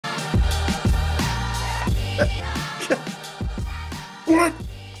What?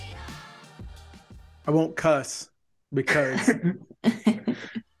 I won't cuss because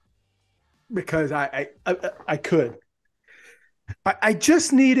I could. I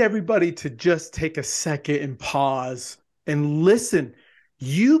just need everybody to just take a second and pause and listen.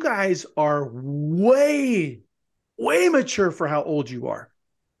 You guys are way mature for how old you are.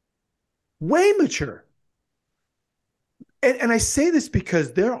 Way mature. And I say this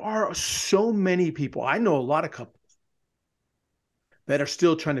because there are so many people. I know a lot of couples that are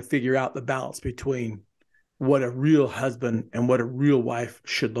still trying to figure out the balance between what a real husband and what a real wife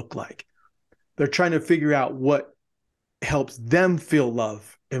should look like. They're trying to figure out what helps them feel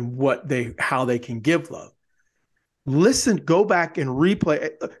love and how they can give love. Listen, go back and replay.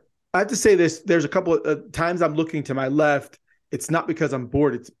 I have to say this. There's a couple of times I'm looking to my left. It's not because I'm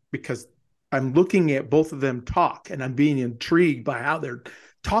bored. It's because I'm looking at both of them talk and I'm being intrigued by how they're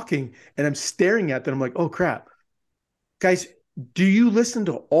talking, and I'm staring at them. I'm like, oh crap. Guys, do you listen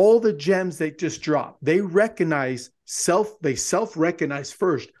to all the gems they just dropped? They self-recognize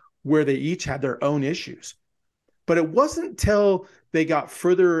first where they each had their own issues. But it wasn't until they got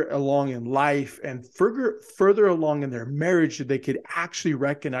further along in life and further along in their marriage that they could actually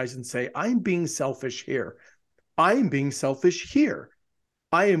recognize and say, I'm being selfish here. I am being selfish here.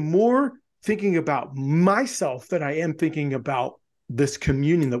 I am more thinking about myself than I am thinking about this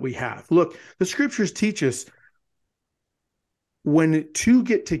communion that we have. Look, the scriptures teach us when two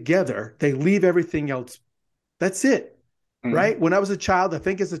get together, they leave everything else. That's it. Mm-hmm. Right? When I was a child, I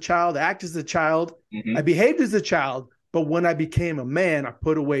think as a child, I act as a child. Mm-hmm. I behaved as a child, but when I became a man, I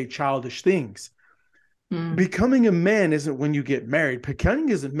put away childish things. Mm. Becoming a man isn't when you get married.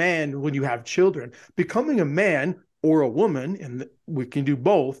 Becoming as a man when you have children. Becoming a man or a woman, and we can do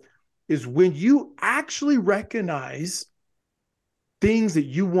both, is when you actually recognize things that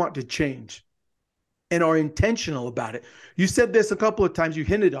you want to change and are intentional about it. You said this a couple of times, you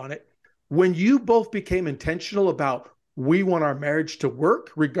hinted on it. When you both became intentional about we want our marriage to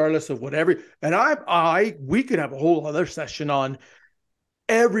work regardless of whatever, and we could have a whole other session on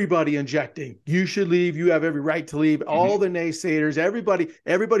everybody injecting. You should leave. You have every right to leave. All the naysayers,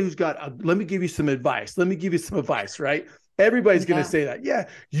 everybody who's got, let me give you some advice. Let me give you some advice, right? Everybody's going to say that. Yeah,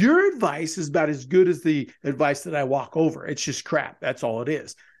 your advice is about as good as the advice that I walk over. It's just crap. That's all it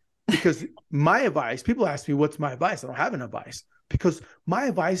is. Because my advice, people ask me, what's my advice? I don't have an advice. Because my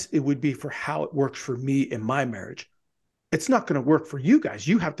advice, it would be for how it works for me in my marriage. It's not going to work for you guys.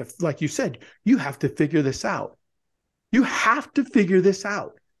 You have to, like you said, you have to figure this out. You have to figure this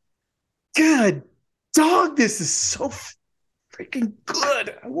out. Good dog, this is so freaking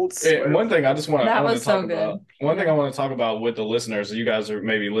good. I won't say one thing I just want to talk about. One thing I want to talk about with the listeners, you guys are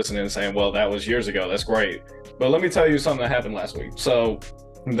maybe listening and saying, well, that was years ago. That's great. But let me tell you something that happened last week. So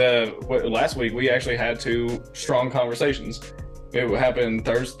last week, we actually had 2 strong conversations. It happened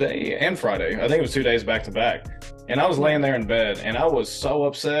Thursday and Friday. I think it was 2 days back to back. And I was laying there in bed and I was so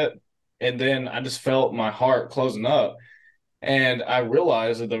upset. And then I just felt my heart closing up. And I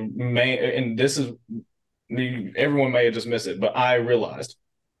realized that everyone may have just missed it, but I realized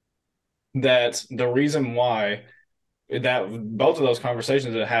that the reason why that both of those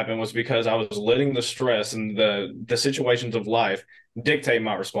conversations that happened was because I was letting the stress and the situations of life dictate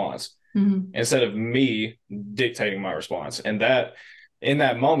my response instead of me dictating my response. And that in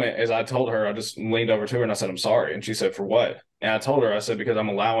that moment, as I told her, I just leaned over to her and I said, I'm sorry. And she said, for what? And I told her, I said, because I'm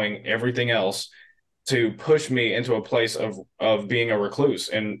allowing everything else to push me into a place of being a recluse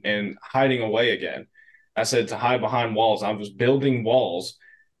and hiding away again. I said to hide behind walls. I was building walls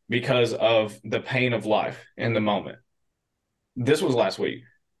because of the pain of life in the moment. This was last week.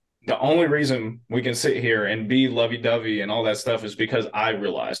 The only reason we can sit here and be lovey-dovey and all that stuff is because I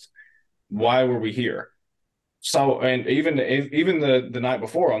realized, why were we here? So, and even the night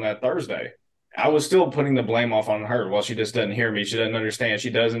before on that Thursday, I was still putting the blame off on her. Well, she just doesn't hear me. She doesn't understand. She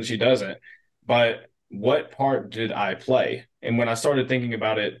doesn't. But what part did I play? And when I started thinking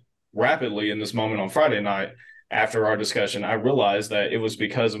about it rapidly in this moment on Friday night, after our discussion, I realized that it was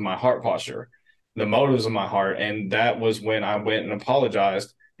because of my heart posture, the motives of my heart. And that was when I went and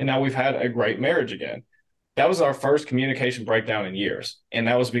apologized. And now we've had a great marriage again. That was our first communication breakdown in years. And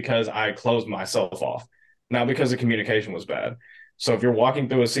that was because I closed myself off, not because the communication was bad. So if you're walking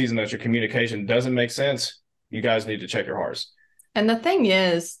through a season that your communication doesn't make sense, you guys need to check your hearts. And the thing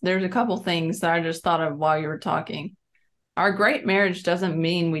is, there's a couple things that I just thought of while you were talking. Our great marriage doesn't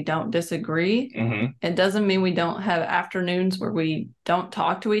mean we don't disagree. It doesn't mean we don't have afternoons where we don't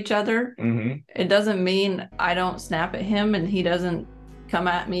talk to each other. It doesn't mean I don't snap at him and he doesn't come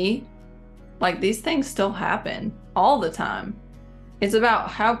at me. Like, these things still happen all the time. It's about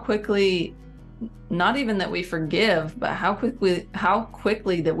how quickly not even that we forgive, but how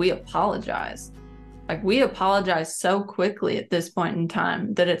quickly that we apologize. Like, we apologize so quickly at this point in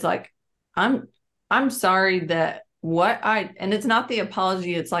time that it's like, I'm sorry that and it's not the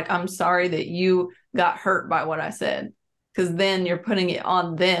apology. It's like, I'm sorry that you got hurt by what I said. Because then you're putting it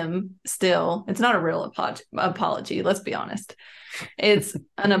on them still. It's not a real apology. Let's be honest. It's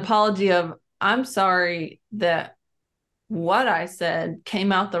an apology of, I'm sorry that what I said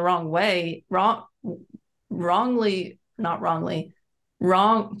came out the wrong way, wrong.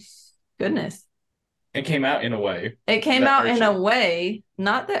 Goodness. It came out in a way. It came out in a way,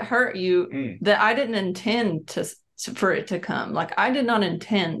 not that hurt you, that I didn't intend for it to come. Like, I did not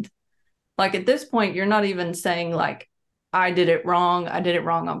intend. Like, at this point, you're not even saying like, I did it wrong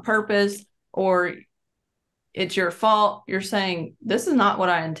on purpose, or it's your fault. You're saying, this is not what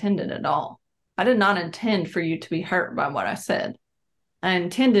I intended at all. I did not intend for you to be hurt by what I said. I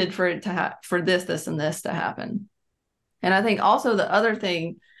intended for it to for this, and this to happen. And I think also the other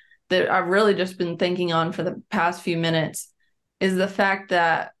thing that I've really just been thinking on for the past few minutes is the fact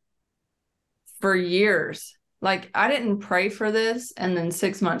that for years, like, I didn't pray for this, and then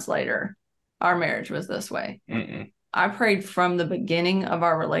 6 months later, our marriage was this way. Mm-mm. I prayed from the beginning of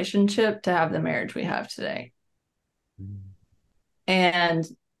our relationship to have the marriage we have today. And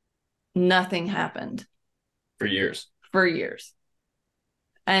nothing happened. For years.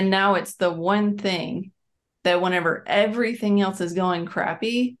 And now it's the one thing that whenever everything else is going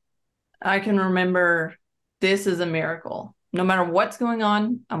crappy, I can remember, this is a miracle. No matter what's going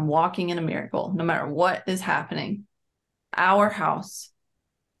on, I'm walking in a miracle. No matter what is happening, our house,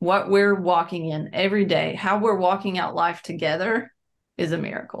 what we're walking in every day, how we're walking out life together is a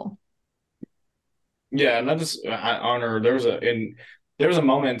miracle. Yeah, and I honor, there was a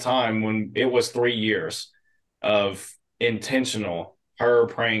moment in time when it was 3 years of intentional her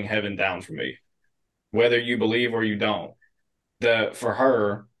praying heaven down for me, whether you believe or you don't. For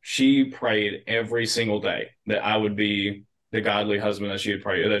her, she prayed every single day that I would be the godly husband that she had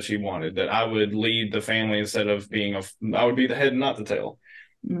prayed, that she wanted, that I would lead the family instead of I would be the head and not the tail.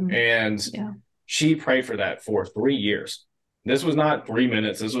 Mm-hmm. And she prayed for that for 3 years. This was not 3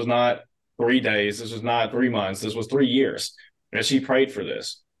 minutes. This was not 3 days. This was not 3 months. This was 3 years. And she prayed for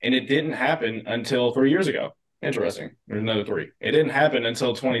this. And it didn't happen until 3 years ago. Interesting. There's another 3. It didn't happen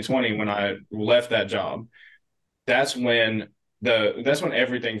until 2020 when I left that job. That's when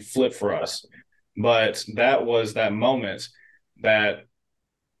everything flipped for us. But that was that moment that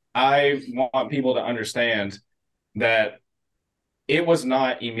I want people to understand that it was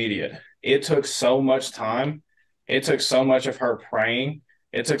not immediate. It took so much time. It took so much of her praying.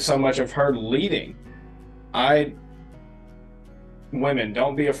 It took so much of her leading. Women,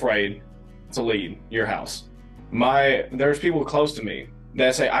 don't be afraid to lead your house. There's people close to me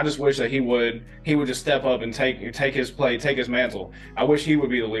that say, I just wish that he would just step up and take his plate, take his mantle. I wish he would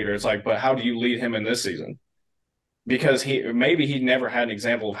be the leader. It's like, but how do you lead him in this season? Because maybe he never had an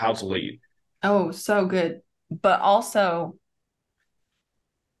example of how to lead. Oh, so good. But also,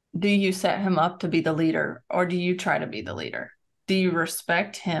 do you set him up to be the leader, or do you try to be the leader? Do you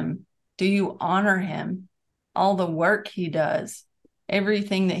respect him? Do you honor him? All the work he does,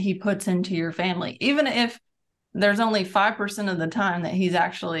 everything that he puts into your family, even if there's only 5% of the time that he's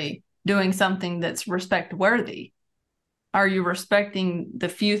actually doing something that's respect worthy. Are you respecting the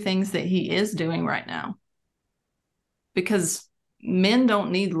few things that he is doing right now? Because men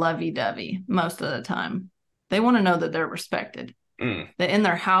don't need lovey-dovey most of the time. They want to know that they're respected, that in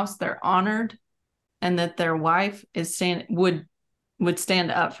their house they're honored, and that their wife would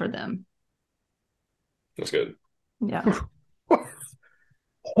stand up for them. That's good. Yeah.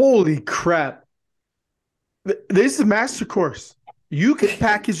 Holy crap. This is a master course. You could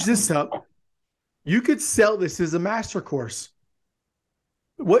package this up. You could sell this as a master course.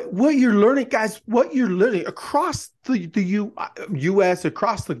 What you're learning, guys, what you're learning across the U.S.,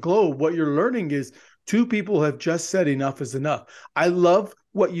 across the globe, what you're learning is two people have just said enough is enough. I love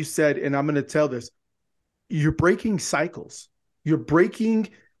what you said, and I'm going to tell this. You're breaking cycles. You're breaking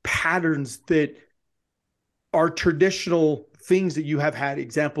patterns that are traditional things that you have had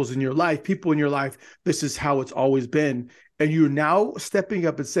examples in your life, people in your life. This is how it's always been. And you're now stepping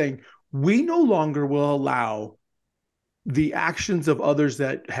up and saying, we no longer will allow the actions of others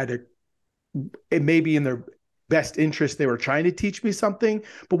that it may be in their best interest. They were trying to teach me something,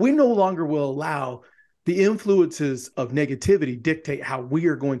 but we no longer will allow the influences of negativity dictate how we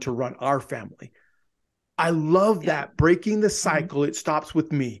are going to run our family. I love that. Breaking the cycle. It stops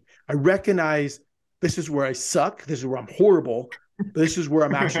with me. I recognize this is where I suck. This is where I'm horrible. This is where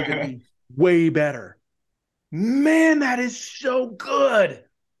I'm actually going to be way better. Man, that is so good.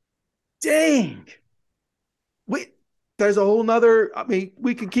 Dang. There's a whole nother, I mean,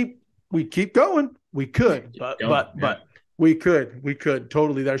 we keep going. We could, but we could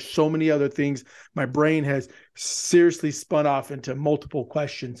totally. There's so many other things. My brain has seriously spun off into multiple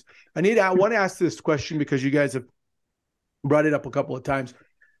questions. I want to ask this question because you guys have brought it up a couple of times.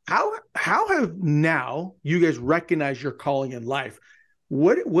 How have now you guys recognize your calling in life?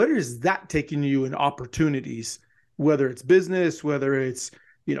 What is that taking you in opportunities, whether it's business, whether it's,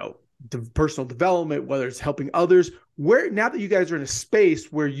 personal development, whether it's helping others, where now that you guys are in a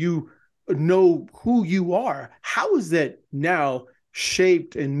space where you know who you are, how is that now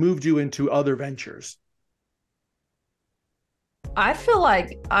shaped and moved you into other ventures? I feel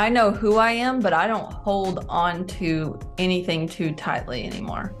like I know who I am, but I don't hold on to anything too tightly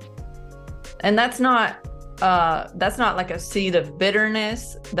anymore. And that's not like a seed of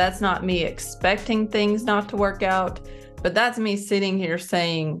bitterness. That's not me expecting things not to work out, but that's me sitting here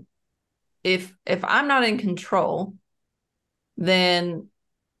saying, if I'm not in control, then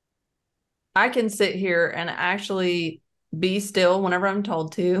I can sit here and actually be still whenever I'm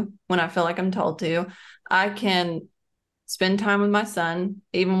told to, when I feel like I'm told to. I can spend time with my son,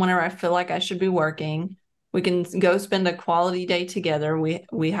 even whenever I feel like I should be working. We can go spend a quality day together.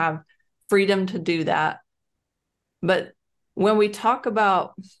 We have freedom to do that. But when we talk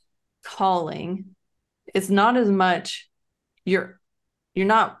about calling, it's not as much you're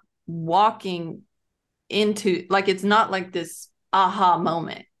not walking into, like, it's not like this aha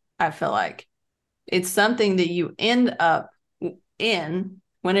moment. I feel like it's something that you end up in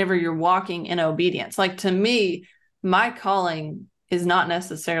whenever you're walking in obedience. Like, to me, my calling is not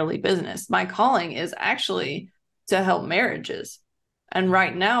necessarily business. My calling is actually to help marriages. And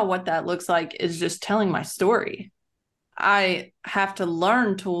right now, what that looks like is just telling my story. I have to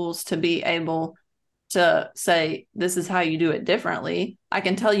learn tools to be able to say, this is how you do it differently. I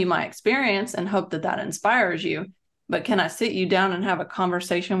can tell you my experience and hope that that inspires you. But can I sit you down and have a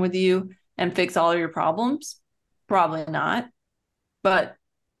conversation with you and fix all your problems? Probably not. But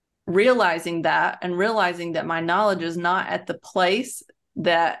realizing that, and realizing that my knowledge is not at the place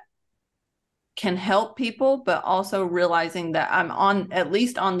that can help people, but also realizing that I'm at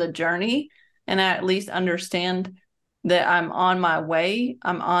least on the journey, and I at least understand that I'm on my way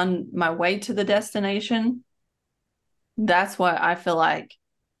to the destination. That's what I feel like,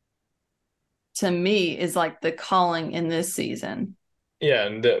 to me, is like the calling in this season. Yeah,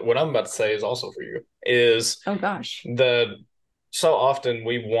 and what I'm about to say is also for you is, oh gosh, so often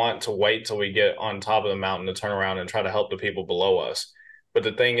we want to wait till we get on top of the mountain to turn around and try to help the people below us. But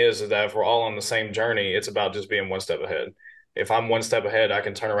the thing is that if we're all on the same journey, it's about just being one step ahead. If I'm one step ahead, I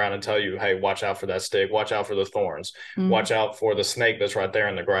can turn around and tell you, hey, watch out for that stick, watch out for the thorns, watch out for the snake that's right there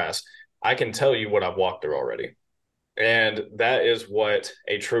in the grass. I can tell you what I've walked through already. And that is what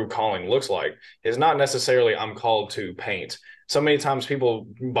a true calling looks like. It's not necessarily I'm called to paint. So many times people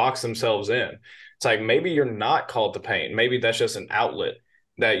box themselves in. It's like, maybe you're not called to paint. Maybe that's just an outlet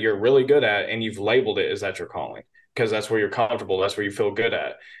that you're really good at, and you've labeled it as that your calling because that's where you're comfortable. That's where you feel good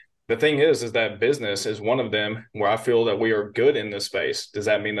at. The thing is that business is one of them where I feel that we are good in this space. Does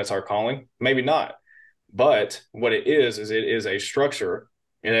that mean that's our calling? Maybe not. But what it is it is a structure.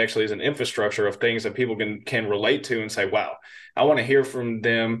 It actually is an infrastructure of things that people can relate to and say, wow, I want to hear from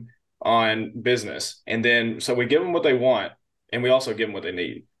them on business. And then, so we give them what they want, and we also give them what they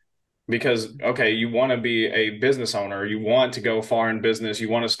need. Because, okay, you want to be a business owner, you want to go far in business, you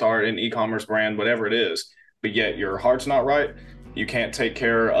want to start an e-commerce brand, whatever it is, but yet your heart's not right. You can't take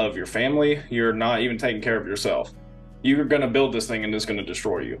care of your family. You're not even taking care of yourself. You're going to build this thing and it's going to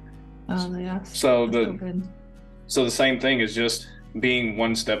destroy you. Oh, yeah. So the same thing is just being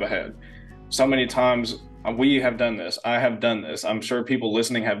one step ahead. So many times we have done this. I have done this. I'm sure people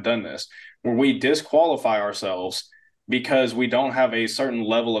listening have done this, where we disqualify ourselves because we don't have a certain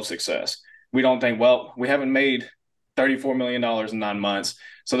level of success. We don't think, well, we haven't made $34 million in 9 months,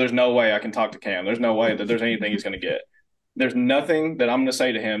 so there's no way I can talk to Cam. There's no way that there's anything he's going to get. There's nothing that I'm going to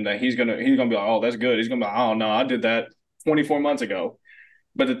say to him that he's going to be like, oh, that's good. He's going to be like, oh, no, I did that 24 months ago.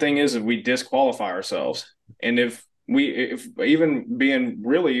 But the thing is we disqualify ourselves. And if even being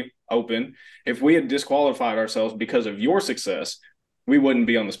really open, if we had disqualified ourselves because of your success, we wouldn't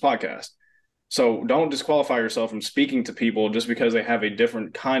be on this podcast. So don't disqualify yourself from speaking to people just because they have a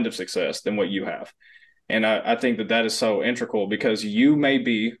different kind of success than what you have. And I think that is so integral, because you may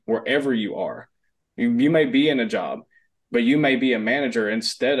be wherever you are. You may be in a job, but you may be a manager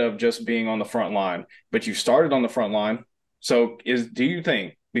instead of just being on the front line. But you started on the front line. So do you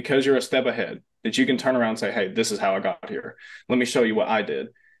think, because you're a step ahead, that you can turn around and say, hey, this is how I got here. Let me show you what I did,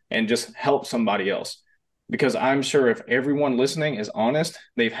 and just help somebody else? because I'm sure if everyone listening is honest,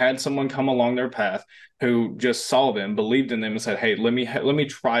 they've had someone come along their path who just saw them, believed in them, and said, "Hey, let me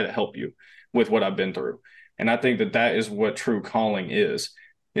try to help you with what I've been through." And I think that is what true calling is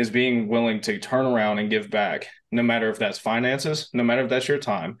being willing to turn around and give back, no matter if that's finances, no matter if that's your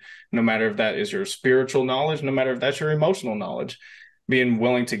time, no matter if that is your spiritual knowledge, no matter if that's your emotional knowledge, being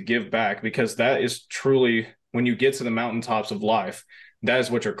willing to give back, because that is truly, when you get to the mountaintops of life, that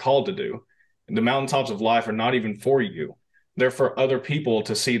is what you're called to do. The mountaintops of life are not even for you. They're for other people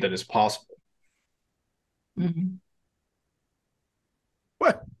to see that it's possible. Mm-hmm.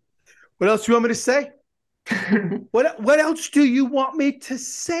 What else do you want me to say? What else do you want me to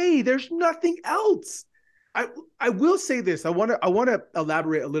say? There's nothing else. I will say this. I want to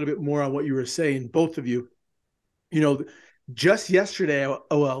elaborate a little bit more on what you were saying, both of you. You know, just yesterday,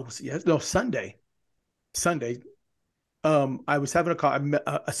 Sunday. I was having a call.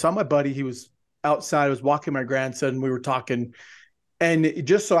 I saw my buddy. He was outside. I was walking my grandson. We were talking, and it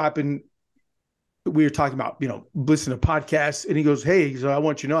just so happened we were talking about, listening to podcasts. And he goes, "Hey, so I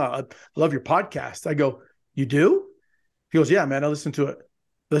want you to know, I love your podcast." I go, "You do?" He goes, "Yeah, man, I listen to it.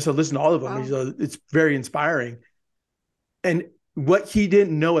 Listen to all of them." Wow. He goes, "It's very inspiring." And what he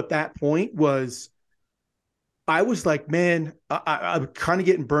didn't know at that point was, I was like, man, I'm kind of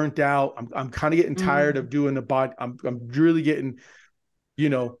getting burnt out. I'm kind of getting tired of doing the bot. I'm really getting,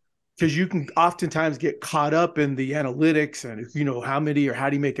 because you can oftentimes get caught up in the analytics and, how many or how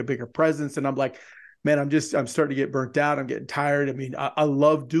do you make a bigger presence? And I'm like, man, I'm starting to get burnt out. I'm getting tired. I mean, I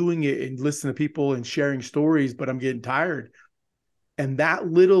love doing it and listening to people and sharing stories, but I'm getting tired. And that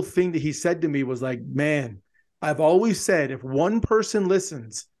little thing that he said to me was like, man, I've always said, if one person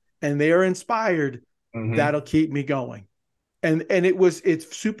listens and they are inspired, that'll keep me going. And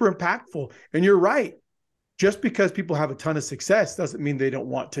it's super impactful. And you're right. Just because people have a ton of success doesn't mean they don't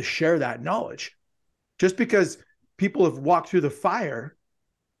want to share that knowledge. Just because people have walked through the fire,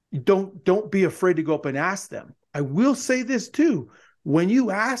 don't be afraid to go up and ask them. I will say this too. When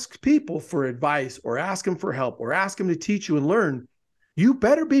you ask people for advice or ask them for help or ask them to teach you and learn, you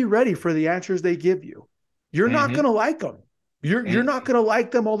better be ready for the answers they give you. You're not going to like them. You're not going to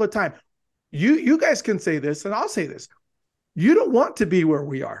like them all the time. You guys can say this, and I'll say this. You don't want to be where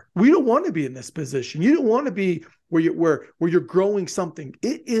we are. We don't want to be in this position. You don't want to be where you're growing something.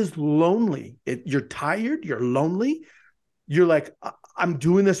 It is lonely. You're tired. You're lonely. You're like, I'm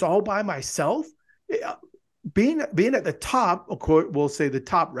doing this all by myself. Being at the top, of course, we'll say the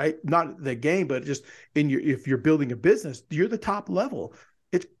top, right? Not the game, but just if you're building a business, you're the top level.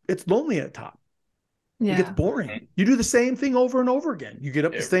 It's lonely at the top. Yeah. It gets boring. You do the same thing over and over again. You get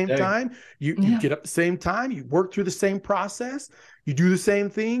up the same time. You get up the same time. You work through the same process. You do the same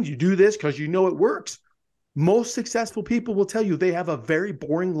things. You do this because you know it works. Most successful people will tell you they have a very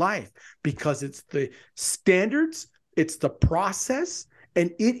boring life because it's the standards, it's the process,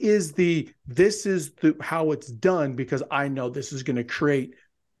 and this is how it's done because I know this is going to create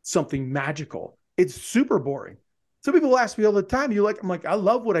something magical. It's super boring. Some people ask me all the time, I'm like, I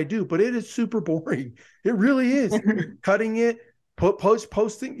love what I do, but it is super boring. It really is. Cutting it,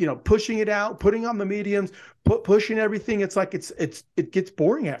 posting, pushing it out, putting on the mediums, pushing everything. It's like it gets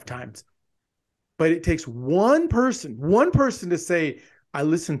boring at times. But it takes one person to say, I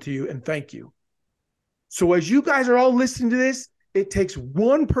listen to you and thank you. So as you guys are all listening to this, it takes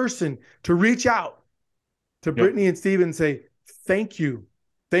one person to reach out to Brittany and Steve and say, thank you.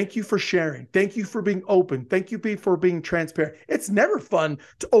 Thank you for sharing. Thank you for being open. Thank you for being transparent. It's never fun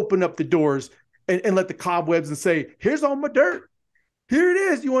to open up the doors and let the cobwebs and say, here's all my dirt. Here it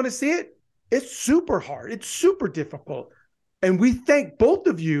is. You want to see it? It's super hard. It's super difficult. And we thank both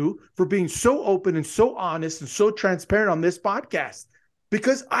of you for being so open and so honest and so transparent on this podcast,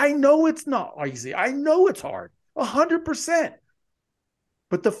 because I know it's not easy. I know it's hard, 100%.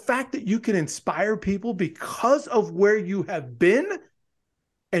 But the fact that you can inspire people because of where you have been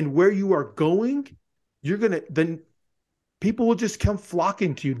and where you are going, then people will just come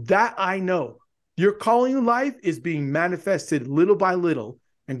flocking to you. That I know. Your calling in life is being manifested little by little,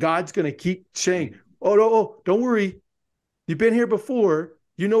 and God's going to keep saying, oh, don't worry. You've been here before.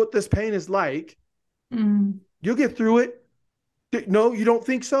 You know what this pain is like. You'll get through it. No, you don't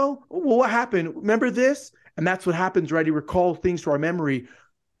think so? Well, what happened? Remember this? And that's what happens, right? You recall things to our memory.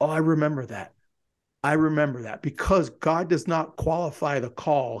 Oh, I remember that. I remember that, because God does not qualify the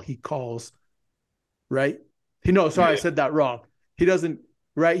call he calls, right? I said that wrong. He doesn't,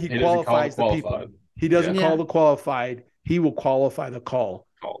 right? He qualifies the people. He doesn't call the qualified. He will qualify the call.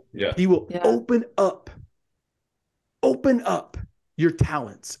 Yeah. He will open up your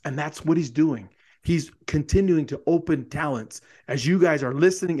talents. And that's what he's doing. He's continuing to open talents as you guys are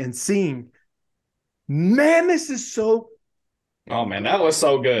listening and seeing. Man, this is so. Oh man, that was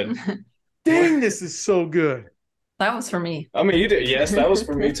so good. Dang, this is so good. That was for me. I mean, you did. Yes, that was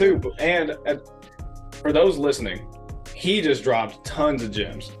for me too. And for those listening, he just dropped tons of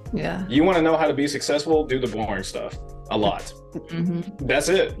gems. Yeah. You want to know how to be successful? Do the boring stuff a lot. That's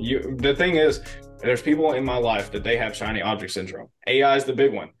it. The thing is, there's people in my life that they have shiny object syndrome. AI is the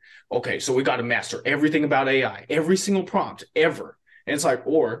big one. Okay, so we got to master everything about AI, every single prompt ever. And it's like,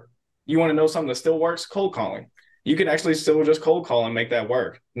 or you want to know something that still works? Cold calling. You can actually still just cold call and make that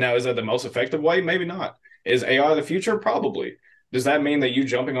work. Now, is that the most effective way? Maybe not. Is AI the future? Probably. Does that mean that you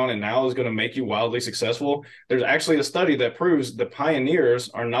jumping on it now is going to make you wildly successful? There's actually a study that proves the pioneers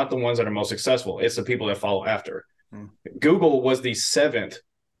are not the ones that are most successful. It's the people that follow after. Google was the 7th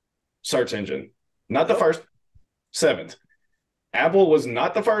search engine, not the first, 7th. Apple was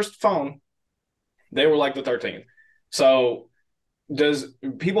not the first phone. They were like the 13th. So does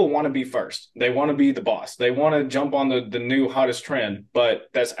people want to be first? They want to be the boss. They want to jump on the new hottest trend, but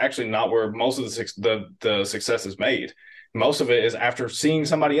that's actually not where most of the success is made. Most of it is after seeing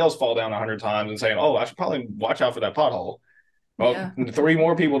somebody else fall down 100 times and saying, oh, I should probably watch out for that pothole. Well, 3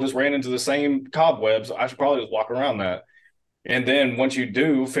 more people just ran into the same cobwebs. I should probably just walk around that. And then once you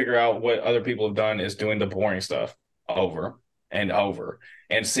do figure out what other people have done is doing the boring stuff over and over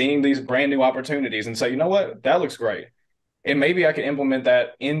and seeing these brand new opportunities and say, you know what, that looks great. And maybe I can implement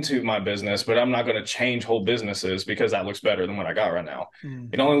that into my business, but I'm not going to change whole businesses because that looks better than what I got right now.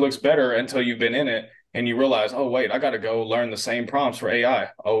 It only looks better until you've been in it and you realize, oh, wait, I got to go learn the same prompts for AI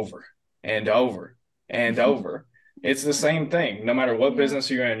over and over and over. It's the same thing. No matter what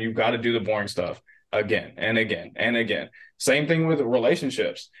business you're in, you've got to do the boring stuff again and again and again. Same thing with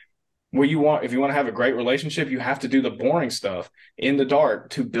relationships. If you want to have a great relationship, you have to do the boring stuff in the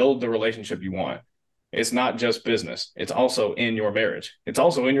dark to build the relationship you want. It's not just business. It's also in your marriage. It's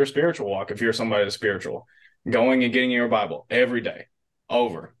also in your spiritual walk. If you're somebody that's spiritual, going and getting your Bible every day,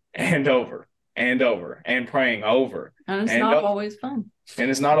 over and over and over, and praying over. And it's not always fun. And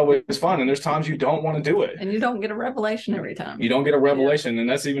it's not always fun. And there's times you don't want to do it. And you don't get a revelation every time. You don't get a revelation. And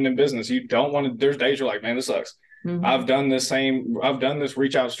that's even in business. You don't want to, there's days you're like, man, this sucks. I've done this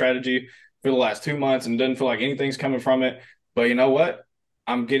reach out strategy for the last 2 months and doesn't feel like anything's coming from it. But you know what?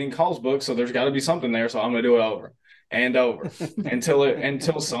 I'm getting calls booked, so there's got to be something there. So I'm going to do it over and over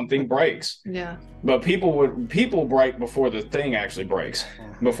until something breaks. Yeah. But people break before the thing actually breaks.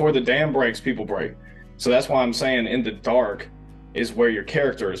 Before the dam breaks, people break. So that's why I'm saying in the dark is where your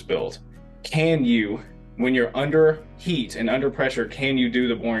character is built. Can you, when you're under heat and under pressure, can you do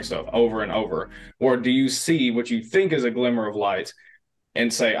the boring stuff over and over? Or do you see what you think is a glimmer of light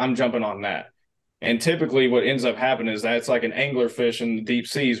and say, I'm jumping on that? And typically what ends up happening is that it's like an anglerfish in the deep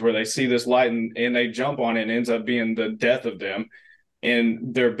seas where they see this light and they jump on it and ends up being the death of them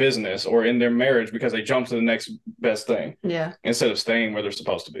in their business or in their marriage because they jump to the next best thing. Yeah. Instead of staying where they're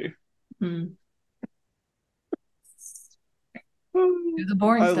supposed to be. Do the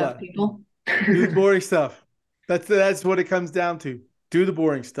boring stuff, people. Do the boring stuff. That's what it comes down to. Do the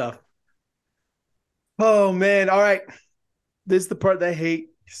boring stuff. Oh man. All right. This is the part that I hate.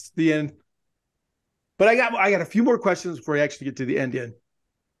 It's the end. But I got a few more questions before I actually get to the end.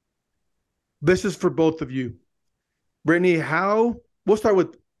 This is for both of you. Brittany, we'll start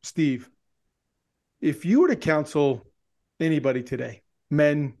with Steve. If you were to counsel anybody today,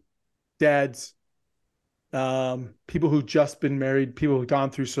 men, dads, people who've just been married, people who've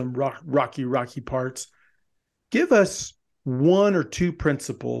gone through some rocky parts, give us 1 or 2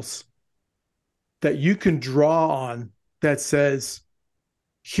 principles that you can draw on that says,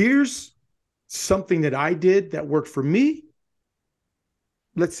 here's something that I did that worked for me.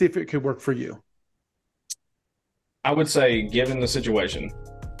 Let's see if it could work for you. I would say, given the situation,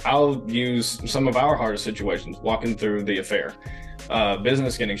 I'll use some of our hardest situations, walking through the affair,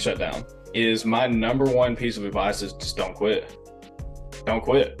 business getting shut down, is my number 1 piece of advice is just don't quit. Don't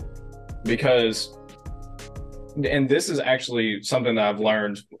quit. Because, and this is actually something that I've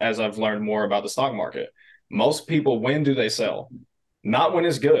learned as I've learned more about the stock market. Most people, when do they sell? Not when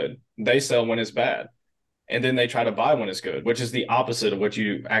it's good. They sell when it's bad. And then they try to buy when it's good, which is the opposite of what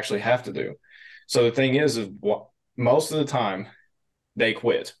you actually have to do. So the thing is most of the time they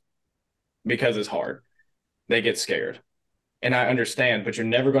quit because it's hard. They get scared. And I understand, but you're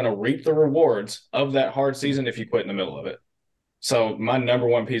never going to reap the rewards of that hard season if you quit in the middle of it. So my number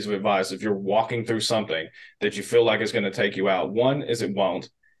 1 piece of advice, if you're walking through something that you feel like is going to take you out, 1 is it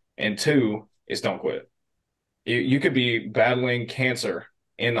won't. And 2 is don't quit. You could be battling cancer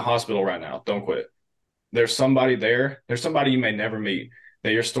in the hospital right now. Don't quit. There's somebody there. There's somebody you may never meet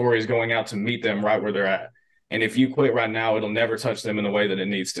that your story is going out to meet them right where they're at. And if you quit right now, it'll never touch them in the way that it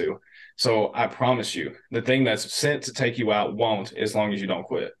needs to. So I promise you, the thing that's sent to take you out won't, as long as you don't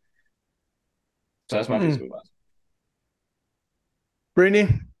quit. So that's my piece of advice. Brittany,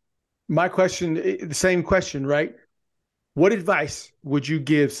 my question, the same question, right? What advice would you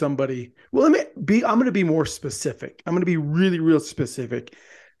give somebody? Well, I'm going to be more specific. I'm going to be really, real specific.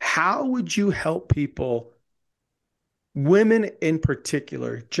 How would you help people, women in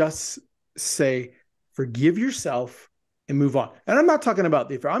particular, just say, forgive yourself and move on? And I'm not talking about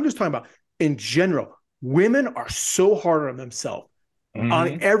the affair. I'm just talking about in general. Women are so hard on themselves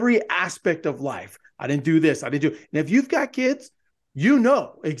on every aspect of life. I didn't do this. I didn't do. And if you've got kids, you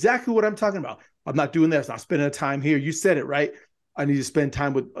know exactly what I'm talking about. I'm not doing this. I'm not spending time here. You said it, right? I need to spend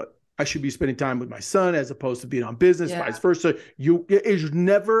time with, I should be spending time with my son as opposed to being on business, vice versa. You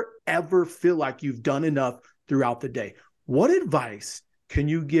never, ever feel like you've done enough throughout the day. What advice can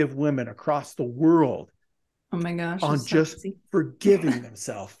you give women across the world? Oh my gosh. On just forgiving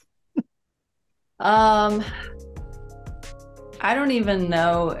themselves? I don't even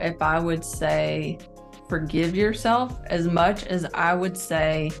know if I would say forgive yourself as much as I would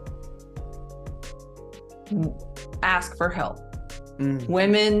say ask for help.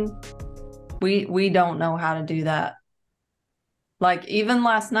 Women, we don't know how to do that. Like even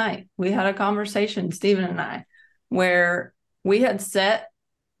last night, we had a conversation, Stephen and I, where we had set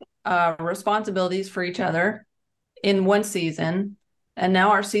responsibilities for each other in one season, and now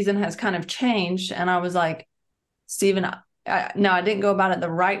our season has kind of changed. And I was like, Stephen, no, I didn't go about it the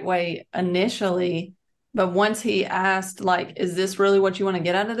right way initially. But once he asked, like, is this really what you want to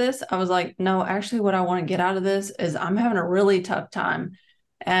get out of this? I was like, no, actually what I want to get out of this is I'm having a really tough time.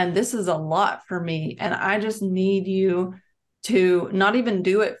 And this is a lot for me. And I just need you to not even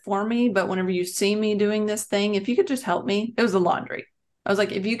do it for me. But whenever you see me doing this thing, if you could just help me, it was the laundry. I was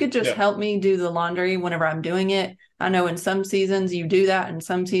like, if you could just help me do the laundry whenever I'm doing it. I know in some seasons you do that. In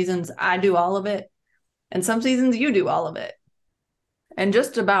some seasons I do all of it. And some seasons you do all of it. And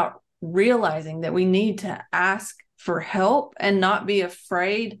just about realizing that we need to ask for help and not be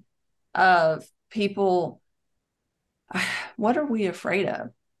afraid of people. What are we afraid of?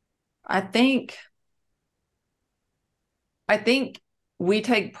 I think we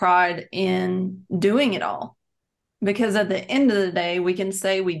take pride in doing it all, because at the end of the day, we can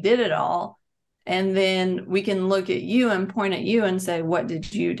say we did it all. And then we can look at you and point at you and say, what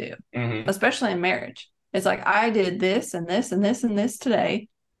did you do? Especially in marriage. It's like, I did this and this and this and this today.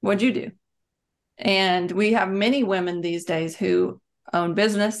 What'd you do? And we have many women these days who own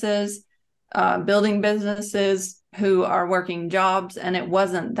businesses, building businesses, who are working jobs. And it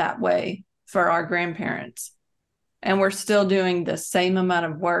wasn't that way for our grandparents. And we're still doing the same amount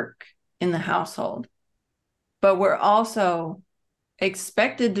of work in the household. But we're also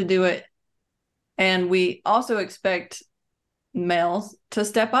expected to do it. And we also expect males to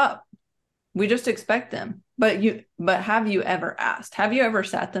step up. We just expect them. But have you ever asked? Have you ever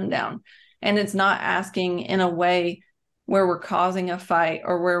sat them down? And it's not asking in a way where we're causing a fight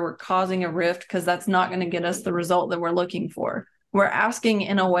or where we're causing a rift, because that's not going to get us the result that we're looking for. We're asking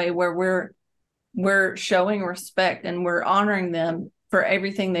in a way where we're showing respect and we're honoring them for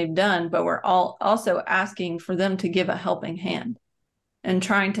everything they've done, but we're also asking for them to give a helping hand and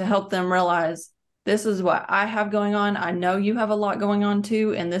trying to help them realize, this is what I have going on. I know you have a lot going on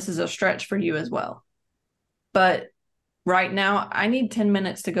too, and this is a stretch for you as well. But right now, I need 10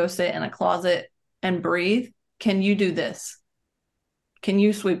 minutes to go sit in a closet and breathe. Can you do this? Can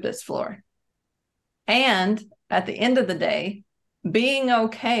you sweep this floor? And at the end of the day, being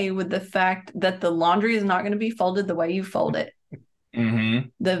okay with the fact that the laundry is not going to be folded the way you fold it.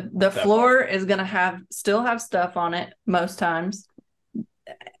 The floor is going to still have stuff on it most times.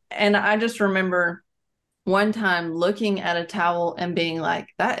 And I just remember one time looking at a towel and being like,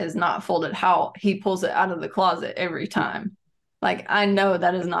 that is not folded how he pulls it out of the closet every time. Like, I know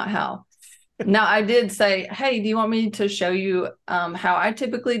that is not how. Now, I did say, hey, do you want me to show you how I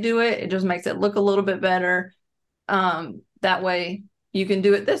typically do it? It just makes it look a little bit better. That way you can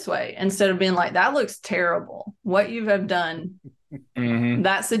do it this way, instead of being like, that looks terrible. What you have done,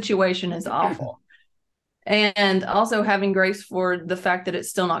 that situation is awful. And also having grace for the fact that it's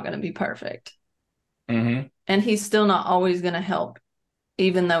still not going to be perfect. And he's still not always going to help,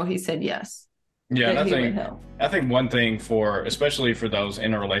 even though he said yes. Yeah, and I think one thing especially for those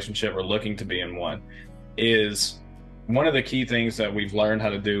in a relationship or looking to be in one, is one of the key things that we've learned how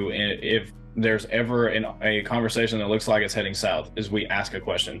to do if there's ever a conversation that looks like it's heading south, is we ask a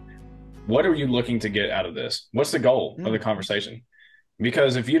question. What are you looking to get out of this? What's the goal of the conversation?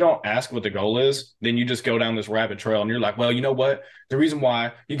 Because if you don't ask what the goal is, then you just go down this rabbit trail and you're like, well, you know what? The reason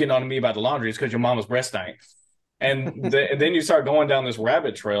why you're getting on to me about the laundry is because your mama's breast stank. And then you start going down this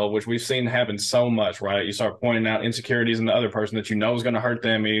rabbit trail, which we've seen happen so much, right? You start pointing out insecurities in the other person that you know is going to hurt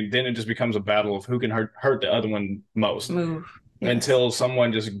them. And then it just becomes a battle of who can hurt the other one most. Move. Yes. Until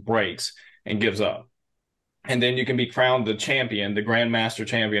someone just breaks and gives up. And then you can be crowned the champion, the grandmaster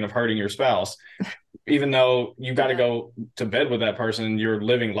champion of hurting your spouse. Even though you got to go to bed with that person, you're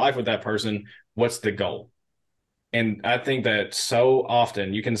living life with that person. What's the goal? And I think that so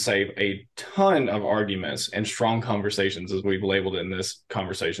often you can save a ton of arguments and strong conversations, as we've labeled it in this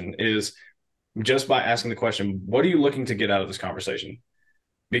conversation, is just by asking the question, what are you looking to get out of this conversation?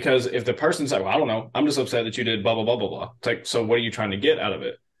 Because if the person's like, well, I don't know, I'm just upset that you did blah, blah, blah, blah, blah. It's like, so what are you trying to get out of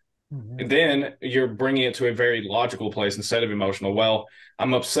it? And then you're bringing it to a very logical place instead of emotional. Well,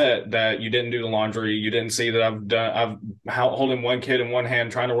 I'm upset that you didn't do the laundry. You didn't see that I'm holding one kid in one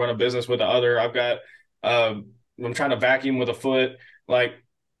hand, trying to run a business with the other. I'm trying to vacuum with a foot. Like,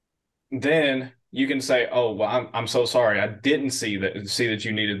 then you can say, oh, well, I'm so sorry. I didn't see that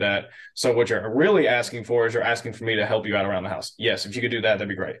you needed that. So what you're really asking for is you're asking for me to help you out around the house. Yes, if you could do that, that'd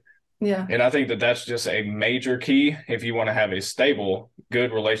be great. Yeah. And I think that that's just a major key if you want to have a stable,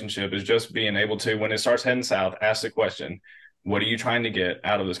 good relationship, is just being able to, when it starts heading south, ask the question, what are you trying to get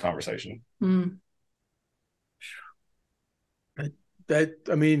out of this conversation? I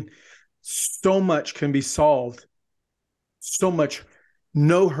mean, so much can be solved. So much,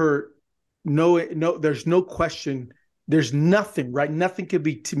 no hurt, no, there's no question. There's nothing, right? Nothing could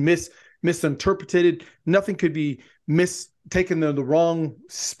be misinterpreted. Nothing could be taken in the wrong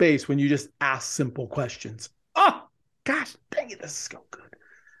space when you just ask simple questions. Oh, gosh, dang it, this is so good.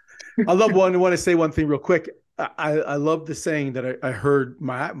 I want to say one thing real quick. I love the saying that I heard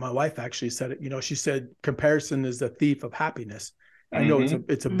my wife actually said it. You know, she said, comparison is the thief of happiness. I know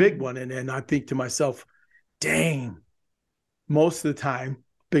it's a big one. And I think to myself, dang, most of the time,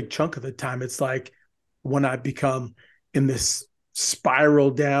 big chunk of the time, it's like when I become in this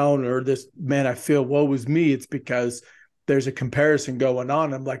spiral down or this, man, I feel woe is me. It's because there's a comparison going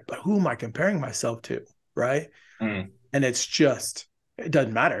on. I'm like, but who am I comparing myself to? Right. And it's just, it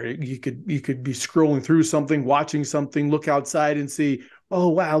doesn't matter. You could be scrolling through something, watching something, look outside and see, oh,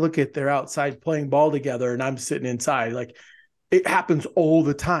 wow, look at, they're outside playing ball together and I'm sitting inside. Like, it happens all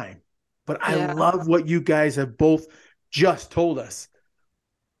the time. But I love what you guys have both just told us.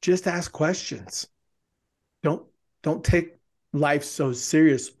 Just ask questions. Don't take life so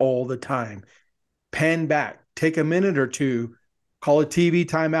serious all the time. Pen back, take a minute or two, call a TV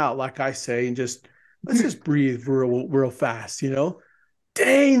timeout, like I say, and let's just breathe real fast, you know?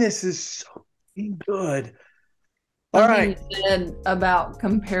 Dang, this is so good. All right. You said about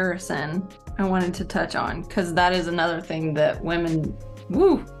comparison, I wanted to touch on, because that is another thing that women,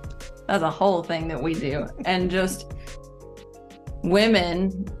 that's a whole thing that we do. And just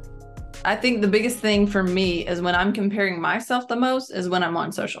women, I think the biggest thing for me is when I'm comparing myself the most is when I'm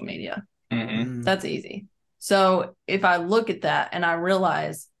on social media. That's easy. So if I look at that and I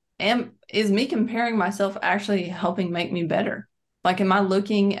realize, is me comparing myself actually helping make me better? Like, am I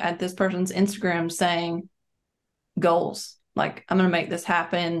looking at this person's Instagram saying goals? Like, I'm going to make this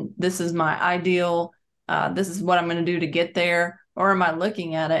happen. This is my ideal. This is what I'm going to do to get there. Or am I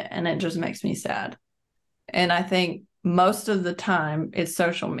looking at it and it just makes me sad? And I think most of the time it's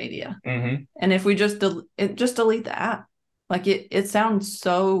social media. And if we just delete the app, like it sounds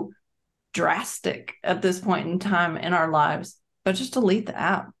so drastic at this point in time in our lives, but just delete the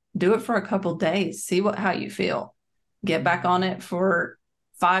app. Do it for a couple days. See how you feel. Get back on it for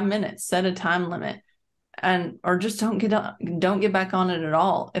 5 minutes. Set a time limit, or just don't get back on it at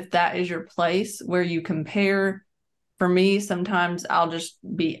all. If that is your place where you compare. For me, sometimes I'll just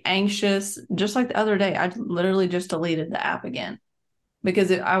be anxious. Just like the other day, I literally just deleted the app again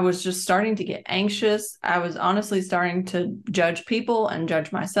because I was just starting to get anxious. I was honestly starting to judge people and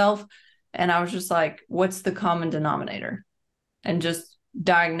judge myself. And I was just like, what's the common denominator? And just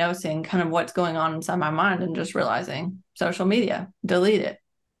diagnosing kind of what's going on inside my mind and just realizing social media, delete it,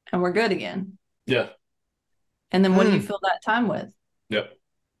 and we're good again. Yeah. And then what do you fill that time with? Yep.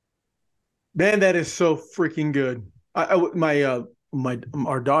 Man, that is so freaking good.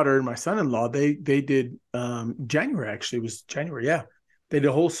 Our daughter and my son-in-law, they did January, actually. It was January. Yeah. They did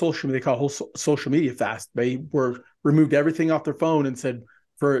a whole they call it a whole social media fast. They removed everything off their phone and said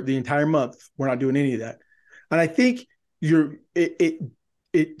for the entire month, we're not doing any of that. And I think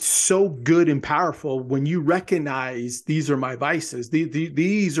it's so good and powerful when you recognize these are my vices.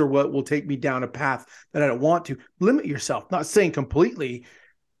 These are what will take me down a path that I don't want to. Limit yourself. Not saying completely,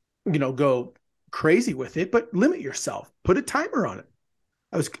 go crazy with it, but limit yourself. Put a timer on it.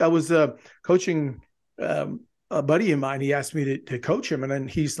 I was coaching a buddy of mine. He asked me to coach him, and then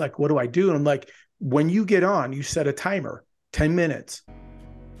he's like, "What do I do?" And I'm like, when you get on, you set a timer, 10 minutes.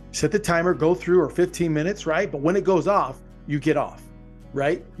 Set the timer, go through, or 15 minutes, right? But when it goes off, you get off,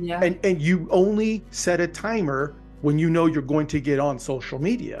 right? Yeah. And you only set a timer when you know you're going to get on social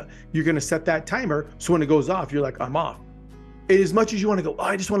media. You're going to set that timer, so when it goes off, you're like, I'm off. And as much as you want to go, oh,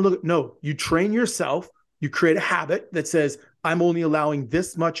 I just want to look. No, you train yourself. You create a habit that says, I'm only allowing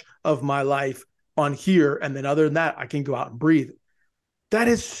this much of my life on here. And then other than that, I can go out and breathe. That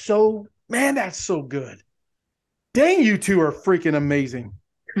is so, man, that's so good. Dang, you two are freaking amazing.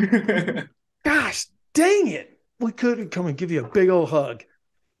 Gosh, dang it. We could come and give you a big old hug.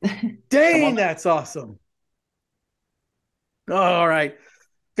 Dang, that's awesome. All right.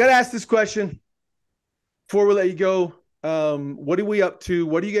 Got to ask this question before we let you go. What are we up to?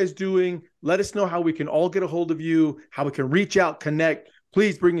 What are you guys doing? Let us know how we can all get a hold of you, how we can reach out, connect.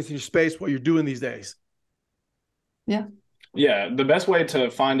 Please bring us in your space, what you're doing these days. Yeah. Yeah. The best way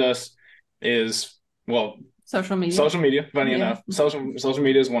to find us is, well, social media, funny enough. Social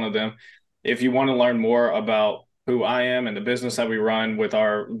media is one of them. If you want to learn more about who I am and the business that we run with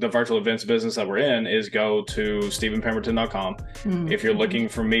the virtual events business that we're in, is go to StephenPemberton.com. Mm-hmm. If you're looking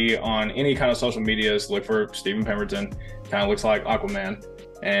for me on any kind of social medias, look for Stephen Pemberton. Kind of looks like Aquaman,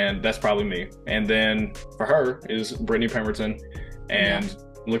 and that's probably me. And then for her is Brittany Pemberton, and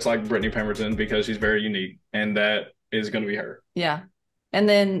looks like Brittany Pemberton because she's very unique, and that is going to be her. Yeah. And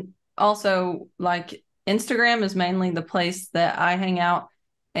then also, like, Instagram is mainly the place that I hang out,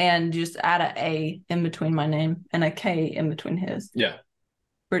 and just add an A in between my name and a K in between his. Yeah.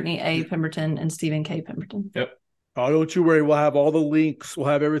 Brittany A. Pemberton and Stephen K. Pemberton. Yep. Oh, don't you worry. We'll have all the links. We'll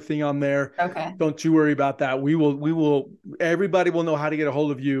have everything on there. Okay. Don't you worry about that. We will, everybody will know how to get a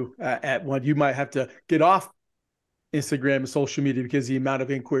hold of you at one. You might have to get off Instagram and social media because the amount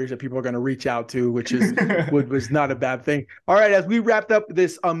of inquiries that people are going to reach out to, which is was not a bad thing. All right. As we wrapped up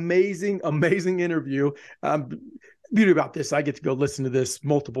this amazing interview, beauty about this, I get to go listen to this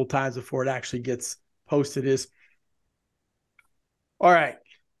multiple times before it actually gets posted, is, all right,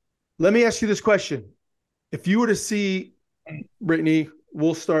 let me ask you this question. If you were to see, Brittany,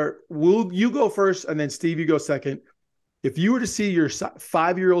 will you go first, and then Steve, you go second. If you were to see your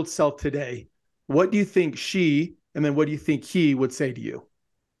 5-year-old self today, what do you think she, and then what do you think he would say to you?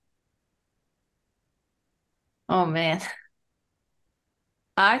 Oh, man.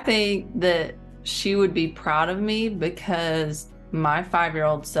 I think that she would be proud of me because my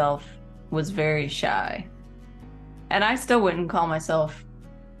 5-year-old self was very shy. And I still wouldn't call myself,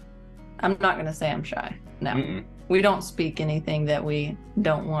 I'm not going to say I'm shy. No. Mm-mm. We don't speak anything that we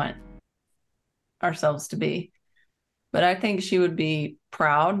don't want ourselves to be. But I think she would be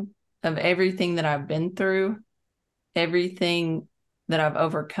proud of everything that I've been through, everything that I've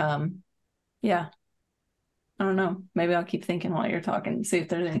overcome. Yeah. I don't know. Maybe I'll keep thinking while you're talking and see if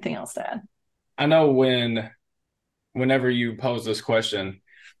there's anything else to add. I know whenever you pose this question,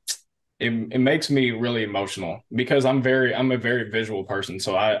 it makes me really emotional because I'm a very visual person.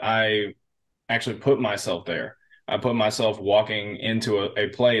 So I actually put myself there. I put myself walking into a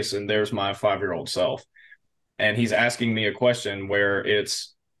place, and there's my 5-year-old self. And he's asking me a question where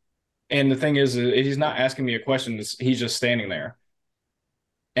and the thing is, he's not asking me a question. He's just standing there.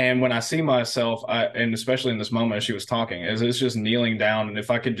 And when I see myself, and especially in this moment as she was talking, it's just kneeling down. And if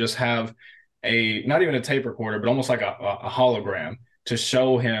I could just have not even a tape recorder, but almost like a hologram to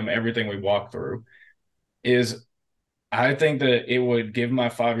show him everything we walked through, I think that it would give my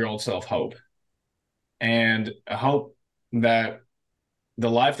 5-year-old self hope, and hope that the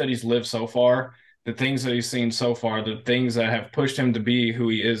life that he's lived so far, the things that he's seen so far, the things that have pushed him to be who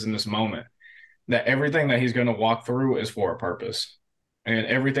he is in this moment, that everything that he's going to walk through is for a purpose. And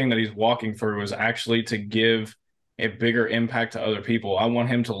everything that he's walking through is actually to give a bigger impact to other people. I want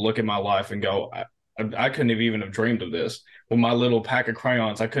him to look at my life and go, I couldn't have even have dreamed of this. With my little pack of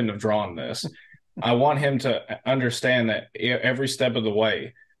crayons, I couldn't have drawn this. I want him to understand that every step of the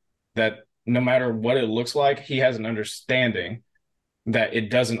way, that no matter what it looks like, he has an understanding that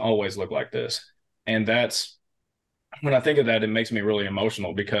it doesn't always look like this. And that's, when I think of that, it makes me really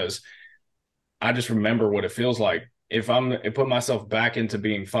emotional because I just remember what it feels like. If I put myself back into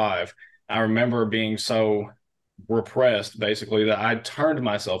being 5, I remember being so repressed, basically, that I turned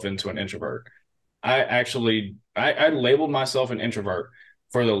myself into an introvert. I labeled myself an introvert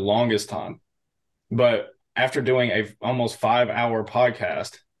for the longest time. But after doing a almost 5-hour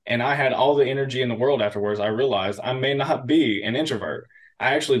podcast, and I had all the energy in the world afterwards, I realized I may not be an introvert.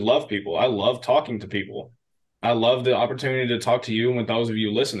 I actually love people. I love talking to people. I love the opportunity to talk to you and with those of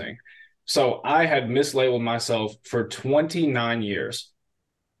you listening. So I had mislabeled myself for 29 years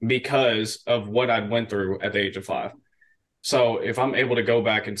because of what I'd went through at the age of 5. So if I'm able to go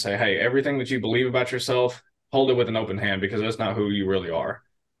back and say, hey, everything that you believe about yourself, hold it with an open hand, because that's not who you really are.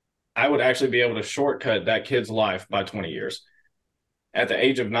 I would actually be able to shortcut that kid's life by 20 years. At the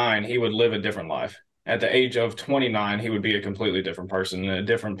age of 9, he would live a different life. At the age of 29, he would be a completely different person in a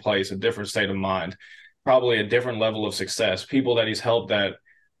different place, a different state of mind, probably a different level of success. People that he's helped that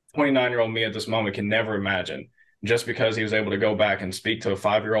 29-year-old me at this moment can never imagine, just because he was able to go back and speak to a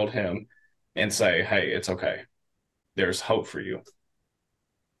 5-year-old him and say, hey, it's okay. There's hope for you.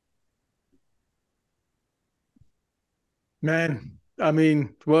 Man, I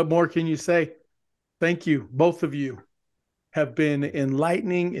mean, what more can you say? Thank you. Both of you have been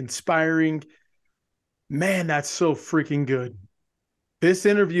enlightening, inspiring. Man, that's so freaking good. This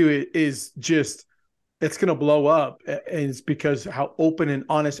interview is just, it's going to blow up. And it's because how open and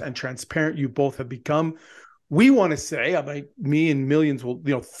honest and transparent you both have become. We want to say, I mean, me and millions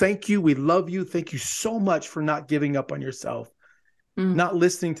will, thank you. We love you. Thank you so much for not giving up on yourself, not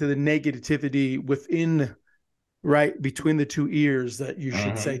listening to the negativity within, right, between the two ears that you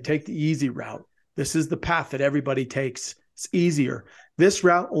should say, take the easy route. This is the path that everybody takes. It's easier. This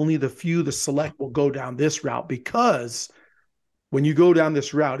route, only the few, the select will go down this route, because when you go down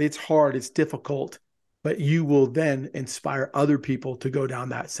this route, it's hard, it's difficult, but you will then inspire other people to go down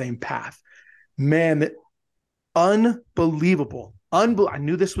that same path. Man, unbelievable. I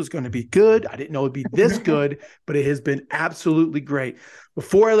knew this was going to be good. I didn't know it'd be this good, but it has been absolutely great.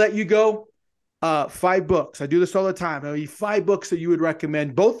 Before I let you go, 5 books. I do this all the time. I mean, 5 books that you would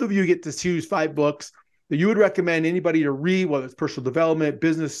recommend. Both of you get to choose 5 books that you would recommend anybody to read, whether it's personal development,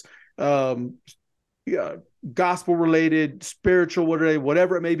 business, gospel related, spiritual,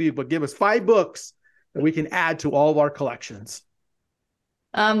 whatever it may be. But give us 5 books that we can add to all of our collections.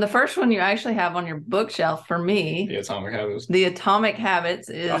 The first one you actually have on your bookshelf for me, The Atomic Habits. The Atomic Habits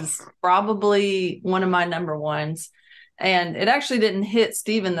is probably one of my number ones. And it actually didn't hit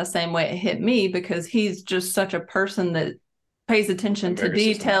Stephen the same way it hit me, because he's just such a person that pays attention to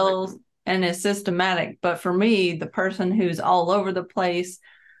details and is systematic. But for me, the person who's all over the place,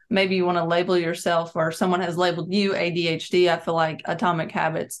 maybe you want to label yourself, or someone has labeled you ADHD, I feel like Atomic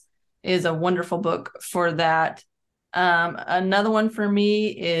Habits is a wonderful book for that. Another one for me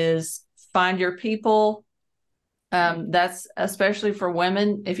is Find Your People. That's especially for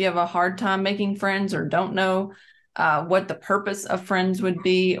women. If you have a hard time making friends or don't know what the purpose of friends would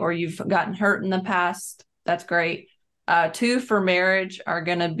be, or you've gotten hurt in the past, that's great. 2 for marriage are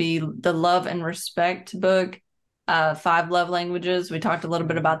going to be the Love and Respect book, 5 Love Languages. We talked a little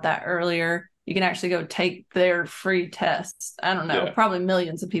bit about that earlier. You can actually go take their free tests. I don't know, probably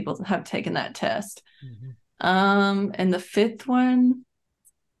millions of people have taken that test. And the 5th one,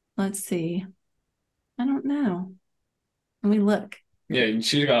 let's see. I don't know. Let me look. Yeah,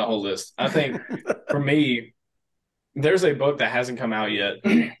 she's got a whole list. I think for me, there's a book that hasn't come out yet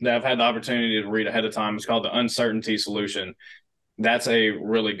that I've had the opportunity to read ahead of time. It's called The Uncertainty Solution. That's a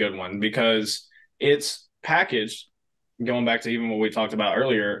really good one, because it's packaged, going back to even what we talked about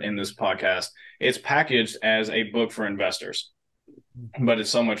earlier in this podcast, it's packaged as a book for investors, but it's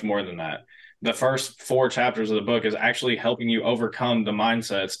so much more than that. The first 4 chapters of the book is actually helping you overcome the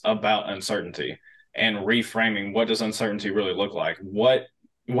mindsets about uncertainty and reframing, what does uncertainty really look like? What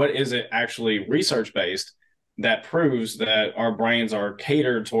is it actually research-based that proves that our brains are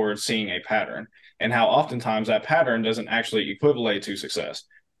catered towards seeing a pattern, and how oftentimes that pattern doesn't actually equivalent to success.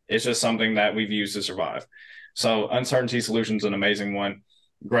 It's just something that we've used to survive. So Uncertainty Solution is an amazing one.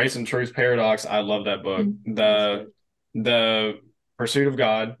 Grace and Truth Paradox, I love that book. The Pursuit of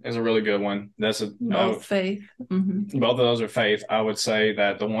God is a really good one. That's both faith. Both of those are faith. I would say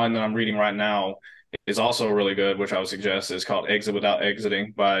that the one that I'm reading right now is also really good, which I would suggest, is called Exit Without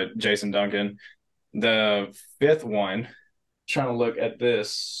Exiting by Jason Duncan. The 5th one, trying to look at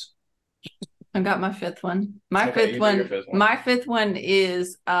this. I got my 5th one. My 5th one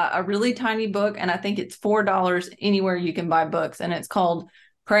is a really tiny book, and I think it's $4 anywhere you can buy books, and it's called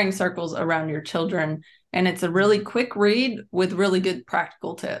Praying Circles Around Your Children. And it's a really quick read with really good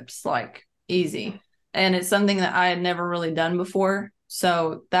practical tips, like easy. And it's something that I had never really done before.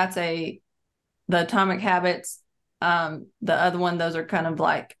 So that's the Atomic Habits. The other one, those are kind of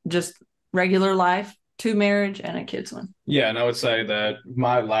like just regular life, 2 marriage, and a kids one. Yeah, and I would say that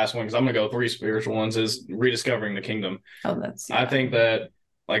my last one, because I'm going to go 3 spiritual ones, is Rediscovering the Kingdom. I think that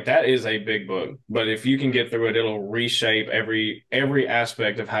that is a big book, but if you can get through it, it'll reshape every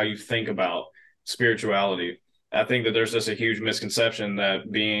aspect of how you think about spirituality. I think that there's just a huge misconception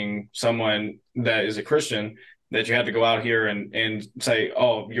that being someone that is a Christian, that you have to go out here and say,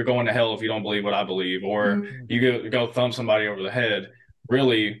 oh, you're going to hell if you don't believe what I believe, or you go thump somebody over the head.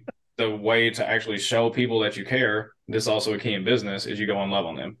 Really, the way to actually show people that you care, this is also a key in business, is you go and love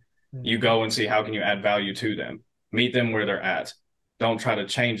on them. You go and see how can you add value to them. Meet them where they're at. Don't try to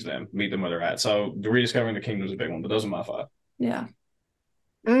change them. Meet them where they're at. So the rediscovering the kingdom is a big one, but those are my 5. Yeah.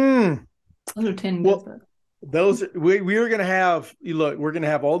 Those are 10. Well, we are going to have, look, we're going to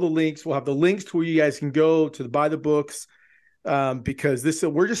have all the links. We'll have the links to where you guys can go to buy the books, because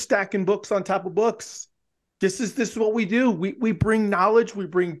we're just stacking books on top of books. This is what we do. We bring knowledge, we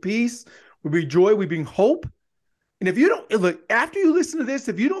bring peace, we bring joy, we bring hope. And if you don't, look, after you listen to this,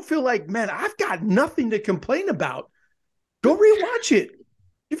 if you don't feel like, man, I've got nothing to complain about, go rewatch it.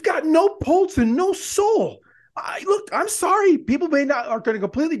 You've got no pulse and no soul. Look, I'm sorry. People are going to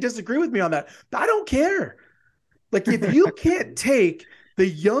completely disagree with me on that. I don't care. Like, if you can't take the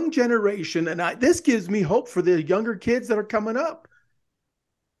young generation, and this gives me hope for the younger kids that are coming up,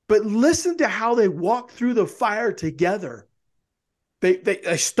 but listen to how they walk through the fire together.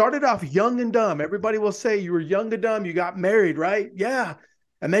 They started off young and dumb. Everybody will say you were young and dumb. You got married, right? Yeah.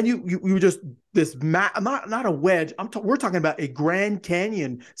 And then you were just this not a wedge. We're talking about a Grand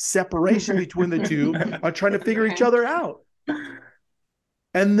Canyon separation between the two on trying to figure each other out.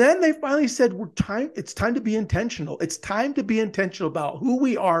 And then they finally said, it's time to be intentional. It's time to be intentional about who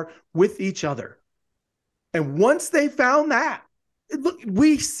we are with each other. And once they found that, look,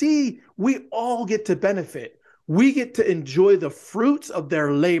 we all get to benefit. We get to enjoy the fruits of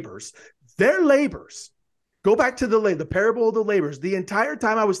their labors. Their labors. Go back to the parable of the labors. The entire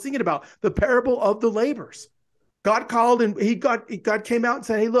time I was thinking about the parable of the labors. God called and God came out and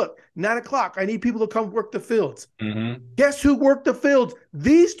said, hey, look, 9 o'clock, I need people to come work the fields. Mm-hmm. Guess who worked the fields?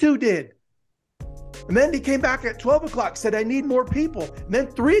 These two did. And then he came back at 12 o'clock, said, I need more people. And then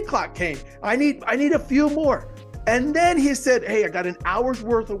 3 o'clock came. I need a few more. And then he said, hey, I got an hour's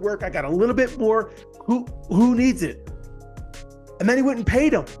worth of work. I got a little bit more. Who needs it? And then he went and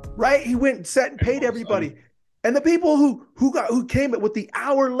paid them, right? He went and sat and paid everybody. And the people who came with the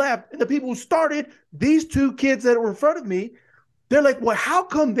hour left, and the people who started, these two kids that were in front of me, they're like, well, how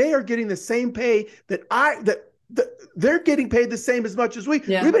come they are getting the same pay that they're getting paid the same as much as we?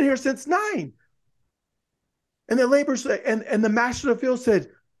 Yeah. We've been here since 9. And the laborers and the master of the field said,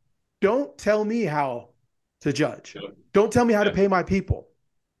 don't tell me how to judge. Don't tell me how to pay my people.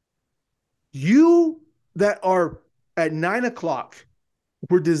 You that are at 9 o'clock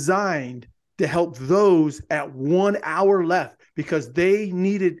were designed to help those at 1 hour left because they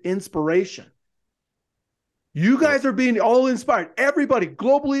needed inspiration. You guys are being all inspired. Everybody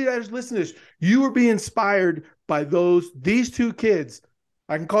globally that is listening to this, you are being inspired by these two kids.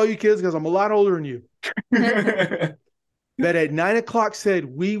 I can call you kids because I'm a lot older than you. That at 9 o'clock said,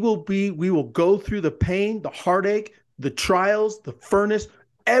 we will go through the pain, the heartache, the trials, the furnace,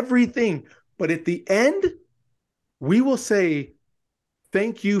 everything. But at the end, we will say,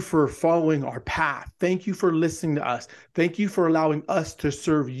 thank you for following our path. Thank you for listening to us. Thank you for allowing us to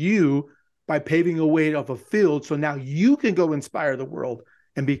serve you by paving a way of a field. So now you can go inspire the world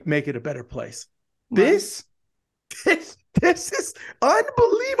and make it a better place. Wow. This is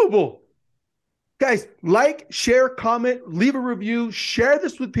unbelievable. Guys, like, share, comment, leave a review, share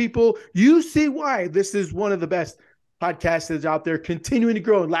this with people. You see why this is one of the best podcasts that's out there, continuing to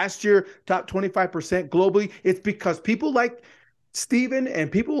grow. Last year, top 25% globally. It's because people like Stephen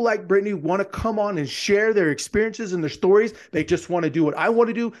and people like Brittany want to come on and share their experiences and their stories. They just want to do what I want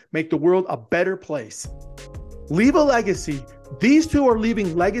to do, make the world a better place. Leave a legacy. These two are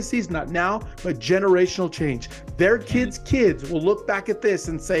leaving legacies, not now, but generational change. Their kids' kids will look back at this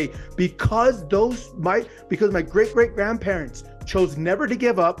and say, because my great-great-grandparents chose never to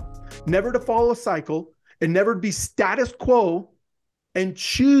give up, never to follow a cycle, and never to be status quo, and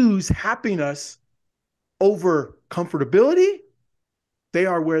choose happiness over comfortability, they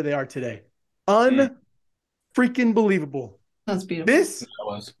are where they are today. Unfreaking believable. That's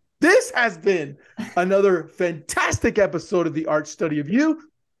beautiful. This has been another fantastic episode of The Art Study of You.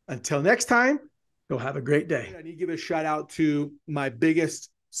 Until next time, go have a great day. I need to give a shout out to my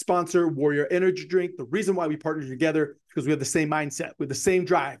biggest sponsor, Warrior Energy Drink. The reason why we partnered together is because we have the same mindset, with the same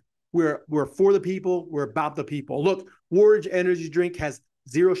drive. We're for the people. We're about the people. Look, Warrior Energy Drink has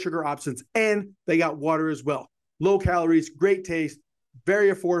 0 sugar options, and they got water as well. Low calories, great taste,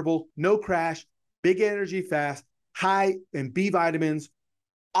 very affordable, no crash, big energy fast, high in B vitamins,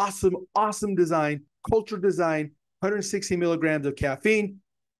 awesome design, culture design, 160 milligrams of caffeine.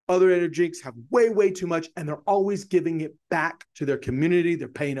 Other energy drinks have way too much, and they're always giving it back to their community. They're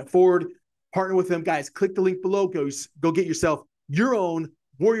paying it forward. Partner with them, guys. Click the link below. Go get yourself your own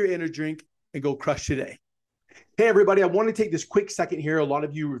Warrior Energy Drink and go crush today. Hey, everybody. I want to take this quick second here. A lot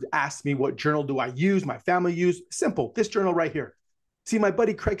of you have asked me, what journal do I use? My family use. Simple. This journal right here. See, my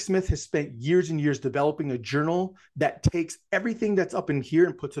buddy Craig Smith has spent years and years developing a journal that takes everything that's up in here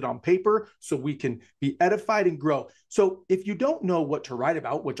and puts it on paper so we can be edified and grow. So if you don't know what to write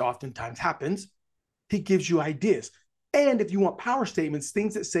about, which oftentimes happens, he gives you ideas. And if you want power statements,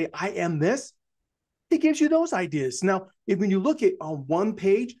 things that say, I am this, he gives you those ideas. Now, when you look at on one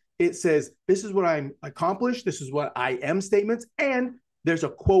page, it says, this is what I'm accomplished. This is what I am statements. And there's a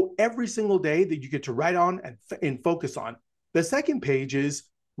quote every single day that you get to write on and focus on. The second page is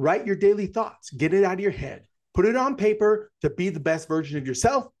write your daily thoughts, get it out of your head, put it on paper to be the best version of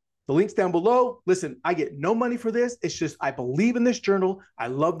yourself. The link's down below. Listen, I get no money for this. It's just, I believe in this journal. I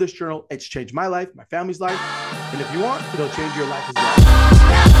love this journal. It's changed my life, my family's life. And if you want, it'll change your life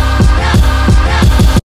as well.